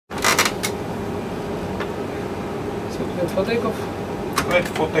Clear for takeoff. Clear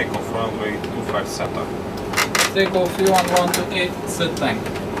for takeoff, runway 25 center. Takeoff V118, set time.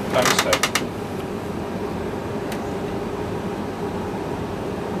 Time set.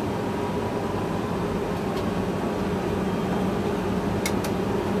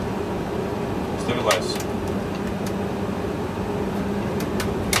 Stabilize.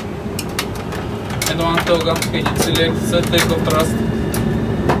 And one toggle, edit select, set takeoff thrust.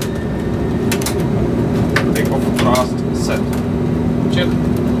 Takeoff thrust set. Check.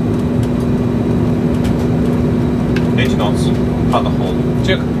 80 knots. Throttle hold.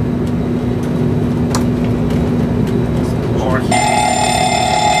 Check. Overheat.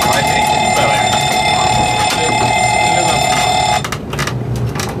 Right engine failure.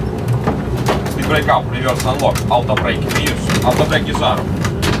 Speed brake up, reverse unlock, auto brake in use. Auto brake is arm.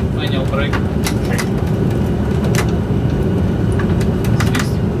 Manual brake.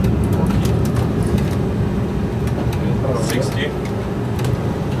 60.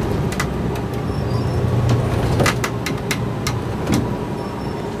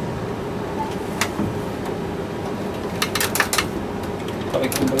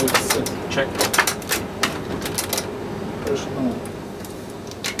 Braking brake set. Check. Прошло.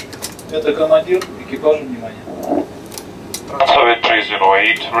 Это командир, экипажу внимание. Transfer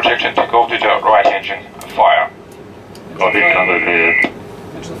 308, rejection to go to the right engine, fire.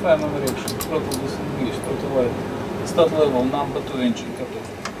 Engine fire number action. Throttle disengage, throttle light. Start level, number 2 engine, cutoff.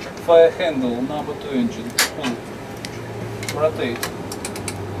 Fire handle, number 2 engine, pull. Rotate.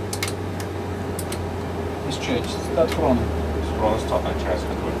 Discharge. Start chrono. Chrono start and transfer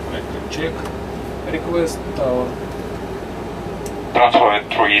control connected. Check. Request tower. Transfer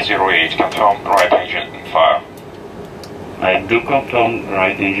 308, confirm right engine in fire. I do confirm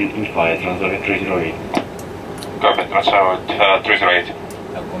right engine in fire, transfer 308. Copy, transfer 308.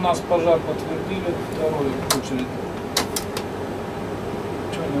 Так, у нас пожар подтвердили, второй очередь.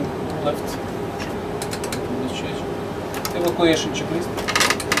 Turn left. Discharge. Evacuation checklist.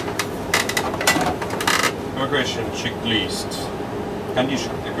 Evacuation checklist.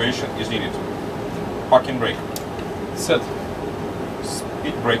 Condition. Evacuation is needed. Parking brake. Set.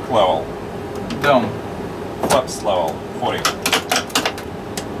 Speed brake level. Down. Flaps level 40.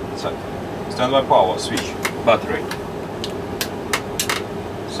 Set. Standby power switch. Battery.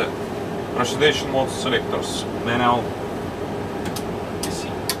 Set. Pressurization mode selectors. Manual. DC.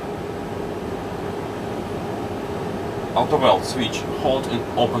 Auto valve switch. Hold in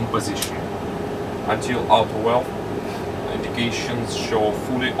open position until auto valve indications show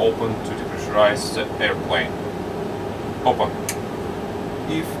fully open to depressurize the airplane. Open.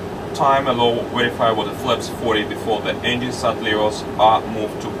 If time allow, verify what the flaps 40 before the engine start levers are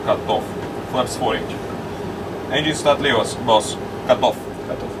moved to cut off. Flaps 40. Engine start levers, boss. Cut off.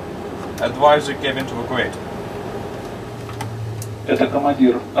 Cut off. Advise the cabin to evacuate. Это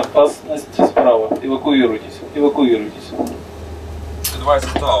командир. Опасность справа. Эвакуируйтесь. Эвакуируйтесь. Advise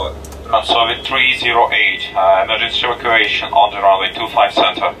the tower. Transfer 308, emergency evacuation on the runway 25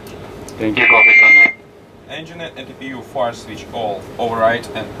 center. Thank you, copy, Commander. Engine and APU fire switch all. Override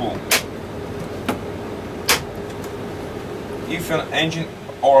and pull. If an engine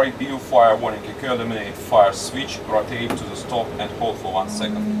or APU fire warning occur, eliminate fire switch, rotate to the stop and hold for 1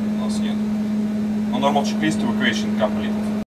 second. No skin. On normal checklist, evacuation complete.